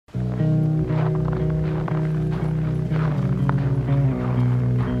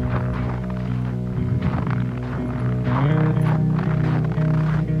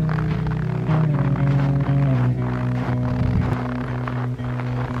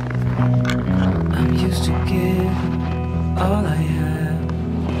all I have.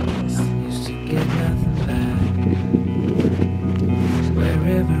 I'm used to get nothing back.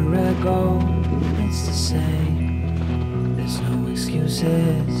 Wherever I go, it's the same. There's no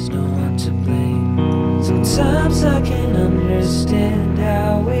excuses, no one to blame. Sometimes I can understand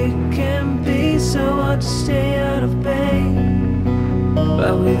how it can be so hard to stay out of pain.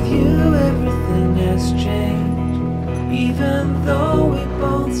 But with you everything has changed, even though we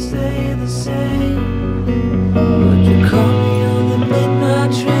both stay the same. Would you call me on the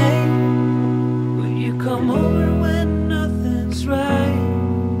midnight train? Would you come over when nothing's right?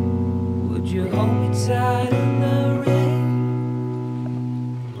 Would you hold me tight in the rain?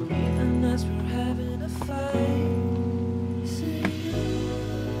 Even as we're having a fight.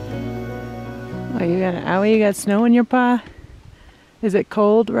 Oh, you got Owie, you got snow in your paw? Is it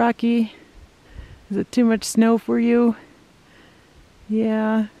cold, Rocky? Is it too much snow for you?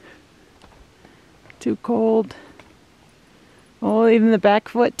 Yeah. Too cold. Oh, even the back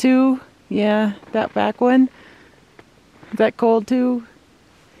foot too? Yeah, that back one? Is that cold too?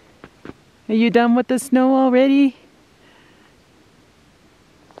 Are you done with the snow already?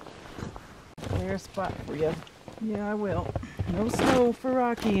 Clear a spot for you. Yeah, I will. No snow for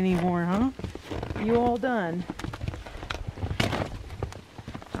Rocky anymore, huh? You all done?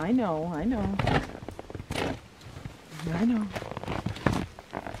 I know. I know.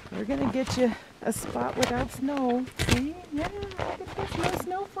 We're gonna get you a spot without snow. See? Yeah, there's no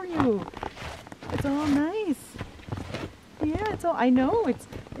snow for you. It's all nice. Yeah, it's all. I know.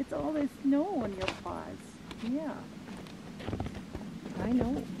 It's all this snow on your paws. Yeah. I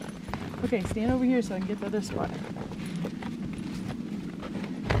know. Okay, stand over here so I can get the other spot.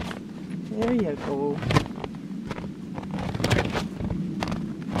 There you go.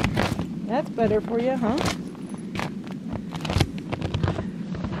 That's better for you, huh?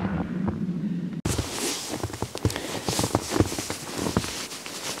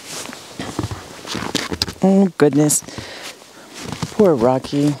 Oh, goodness. Poor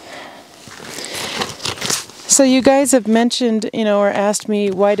Rocky. So you guys have mentioned, or asked me,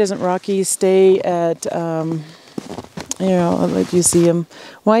 why doesn't Rocky stay at, I'll let you see him.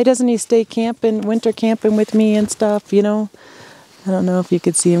 Why doesn't he stay camping, winter camping with me and stuff, I don't know if you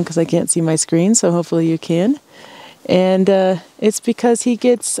could see him because I can't see my screen, so hopefully you can. And it's because he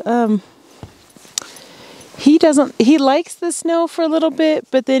gets, he likes the snow for a little bit,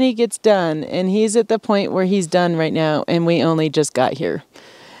 but then he gets done. And he's at the point where he's done right now, and we only just got here.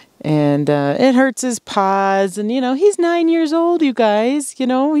 And it hurts his paws, and he's 9 years old, you guys,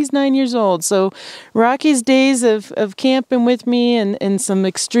 he's 9 years old. So Rocky's days of camping with me and in some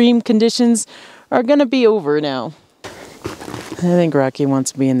extreme conditions are going to be over now. I think Rocky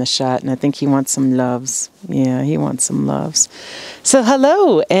wants to be in the shot, and I think he wants some loves. Yeah, he wants some loves. So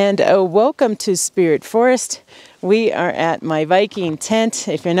hello, and welcome to Spirit Forest. We are at my Viking tent.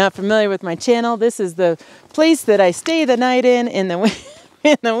 If you're not familiar with my channel, this is the place that I stay the night in the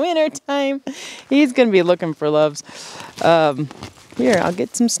winter time. He's going to be looking for loves. Here, I'll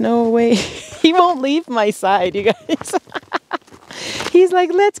get some snow away. He won't leave my side, you guys. He's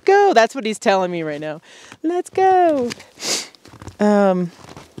like, let's go. That's what he's telling me right now. Let's go.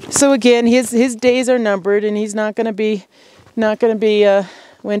 So again, his days are numbered, and he's not gonna be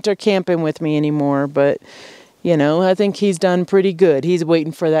winter camping with me anymore. But I think he's done pretty good. He's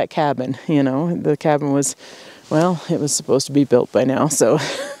waiting for that cabin. The cabin was, well, it was supposed to be built by now. So,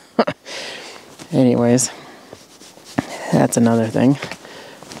 anyways, that's another thing.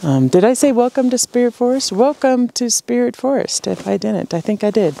 Did I say welcome to Spirit Forest? Welcome to Spirit Forest. If I didn't, I think I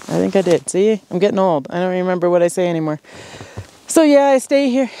did. See, I'm getting old. I don't remember what I say anymore. So yeah, I stay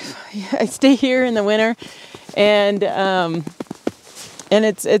here. I stay here in the winter, and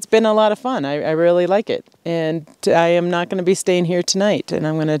it's been a lot of fun. I really like it, and I am not going to be staying here tonight, and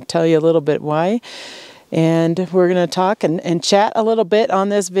I'm going to tell you a little bit why. And we're going to talk and chat a little bit on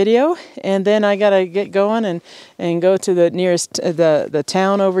this video, and then I got to get going and go to the nearest the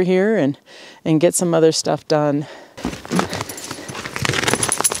town over here and get some other stuff done.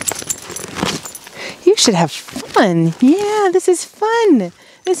 You should have fun. Yeah, this is fun.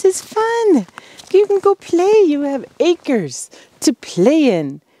 This is fun. You can go play. You have acres to play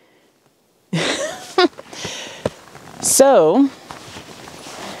in. So,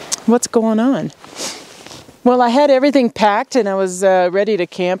 what's going on? Well, I had everything packed, and I was ready to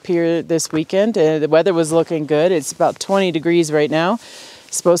camp here this weekend. The weather was looking good. It's about 20 degrees right now.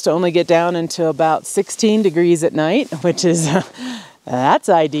 It's supposed to only get down until about 16 degrees at night, which is... that's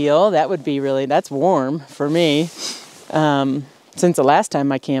ideal. That would be that's warm for me, since the last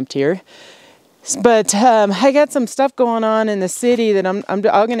time I camped here. But I got some stuff going on in the city that I'm going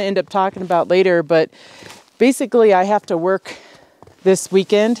to end up talking about later. But basically I have to work this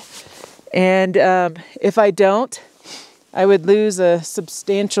weekend, and if I don't, I would lose a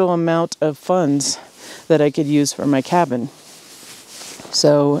substantial amount of funds that I could use for my cabin.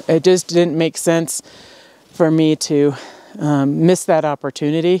 So it just didn't make sense for me to miss that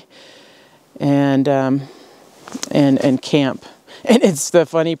opportunity and camp. And it's the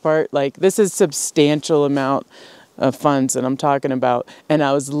funny part, like, this is substantial amount of funds that I'm talking about. And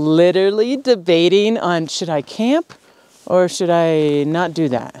I was literally debating on, should I camp or should I not do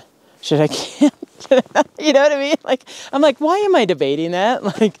that? Should I camp? You know what I mean? Like, I'm like, why am I debating that?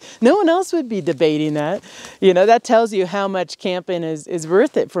 Like, no one else would be debating that. You know, that tells you how much camping is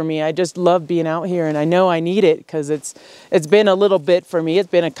worth it for me. I just love being out here, and I know I need it because it's been a little bit for me.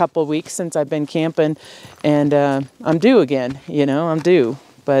 It's been a couple weeks since I've been camping, and I'm due again. You know, I'm due.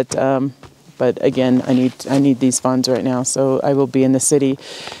 But again, I need these funds right now, so I will be in the city,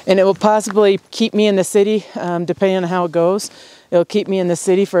 and it will possibly keep me in the city, depending on how it goes. It'll keep me in the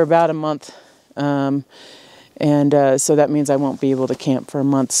city for about a month. So that means I won't be able to camp for a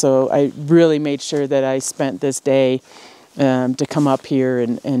month. So I really made sure that I spent this day to come up here,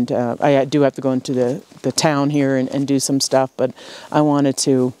 and I do have to go into the town here and do some stuff, but I wanted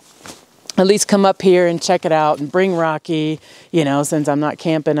to at least come up here and check it out and bring Rocky, you know, since I'm not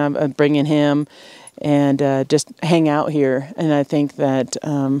camping, I'm bringing him, and just hang out here. And I think that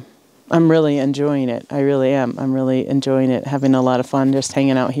I'm really enjoying it. I really am. I'm really enjoying it, having a lot of fun just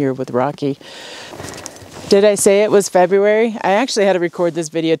hanging out here with Rocky. Did I say it was February? I actually had to record this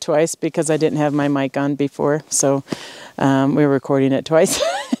video twice because I didn't have my mic on before. So we were recording it twice.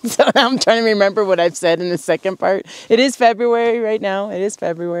 So now I'm trying to remember what I've said in the second part. It is February right now. It is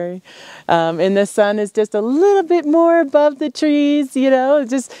February. And the sun is just a little bit more above the trees, you know.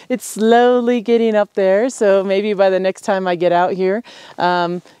 It's slowly getting up there. So maybe by the next time I get out here,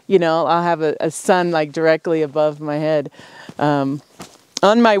 you know, I'll have a sun like directly above my head.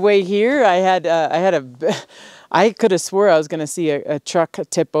 On my way here, I could have swore I was going to see a truck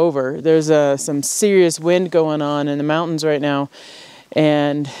tip over. There's some serious wind going on in the mountains right now.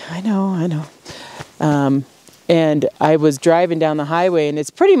 And I know. And I was driving down the highway, and it's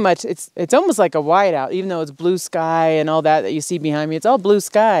pretty much, it's almost like a whiteout, even though it's blue sky and all that you see behind me. It's all blue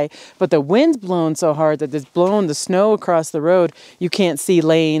sky, but the wind's blowing so hard that it's blowing the snow across the road. You can't see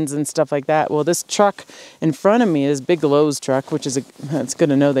lanes and stuff like that. Well, this truck in front of me, this big Lowe's truck, which is it's good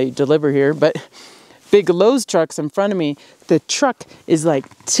to know they deliver here, but big Lowe's trucks in front of me, the truck is like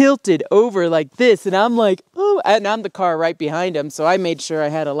tilted over like this, and I'm like, oh, and I'm the car right behind him, so I made sure I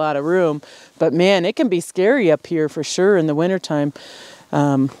had a lot of room. But man, it can be scary up here for sure in the wintertime.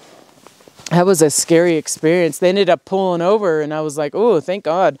 That was a scary experience. They ended up pulling over, and I was like, oh, thank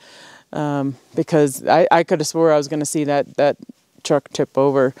God, because I could have swore I was going to see that truck tip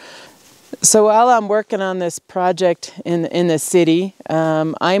over. So while I'm working on this project in the city,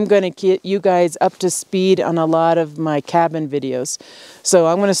 I'm going to get you guys up to speed on a lot of my cabin videos. So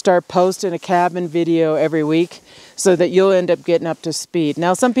I'm going to start posting a cabin video every week so that you'll end up getting up to speed.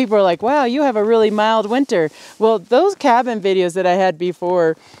 Now, some people are like, wow, you have a really mild winter. Well, those cabin videos that I had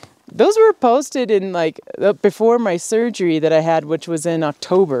before, those were posted in like before my surgery that I had, which was in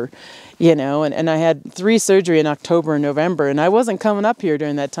October, you know, and I had 3 surgery in October and November, and I wasn't coming up here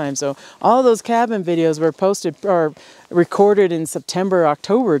during that time. So all those cabin videos were posted or recorded in September,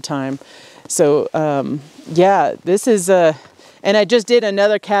 October time. So yeah, this is and I just did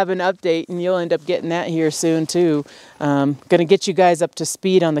another cabin update, and you'll end up getting that here soon too. Gonna get you guys up to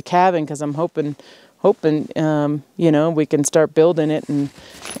speed on the cabin because I'm hoping, you know, we can start building it and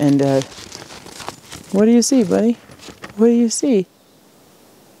what do you see, buddy? What do you see?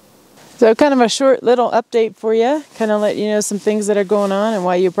 So kind of a short little update for you, kind of let you know some things that are going on and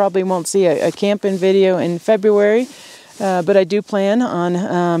why you probably won't see a camping video in February. But I do plan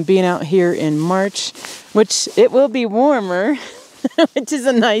on being out here in March, which it will be warmer, which is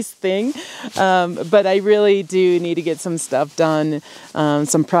a nice thing. But I really do need to get some stuff done,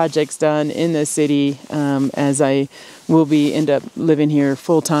 some projects done in the city, as I will end up living here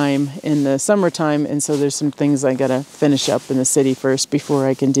full time in the summertime. And so there's some things I got to finish up in the city first before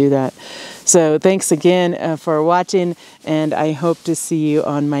I can do that. So thanks again for watching, and I hope to see you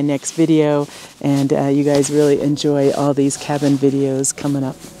on my next video. And you guys really enjoy all these cabin videos coming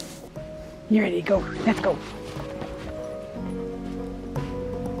up. You ready to go? Let's go.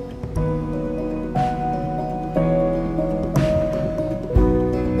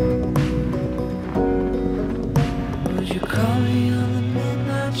 Would you call me on the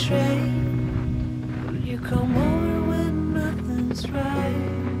midnight train? Would you come over when nothing's right?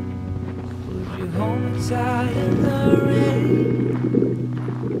 Would you hold me tight in the